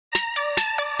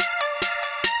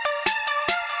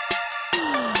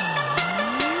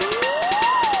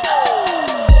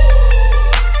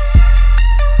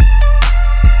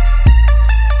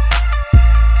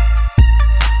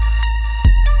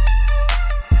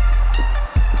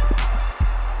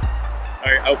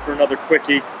out for another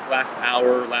quickie. Last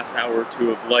hour or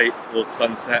two of light, a little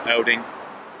sunset outing.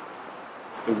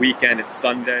 It's the weekend, it's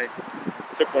Sunday.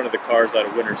 Took one of the cars out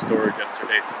of winter storage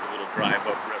yesterday, took a little drive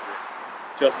upriver.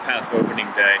 Just past opening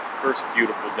day, first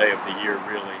beautiful day of the year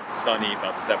really. Sunny,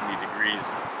 about 70 degrees.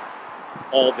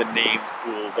 All the named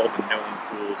pools, all the known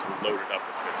pools were loaded up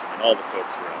with fishermen. All the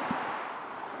folks were out.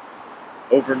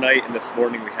 Overnight and this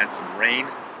morning we had some rain.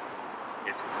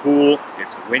 It's cool,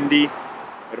 it's windy,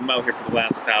 but I'm out here for the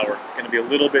last hour. It's going to be a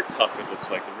little bit tough, it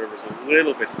looks like. The river's a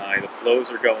little bit high. The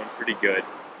flows are going pretty good,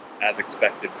 as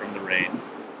expected from the rain.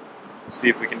 We'll see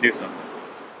if we can do something.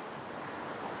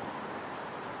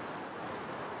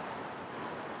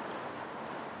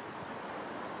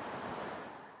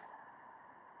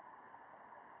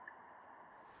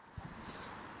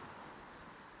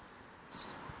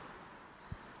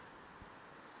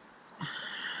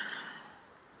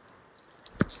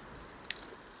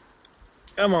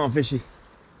 Come on, fishy.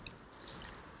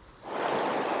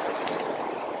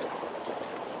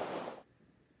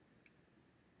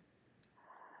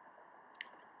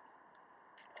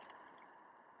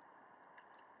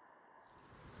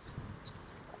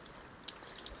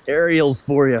 Aerials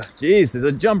for you. Jeez, it's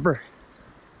a jumper.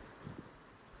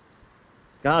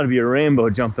 Gotta be a rainbow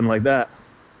jumping like that.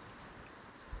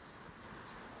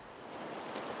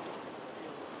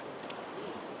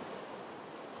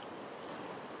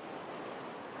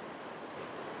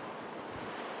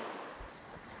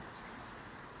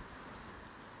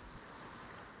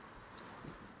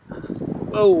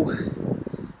 Whoa,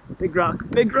 big rock,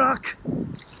 big rock.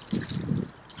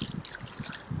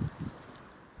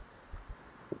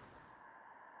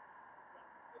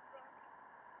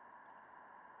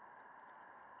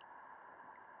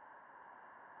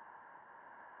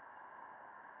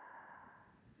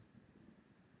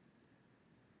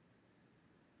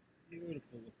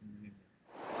 Beautiful looking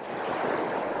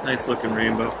rainbow. Nice looking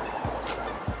rainbow.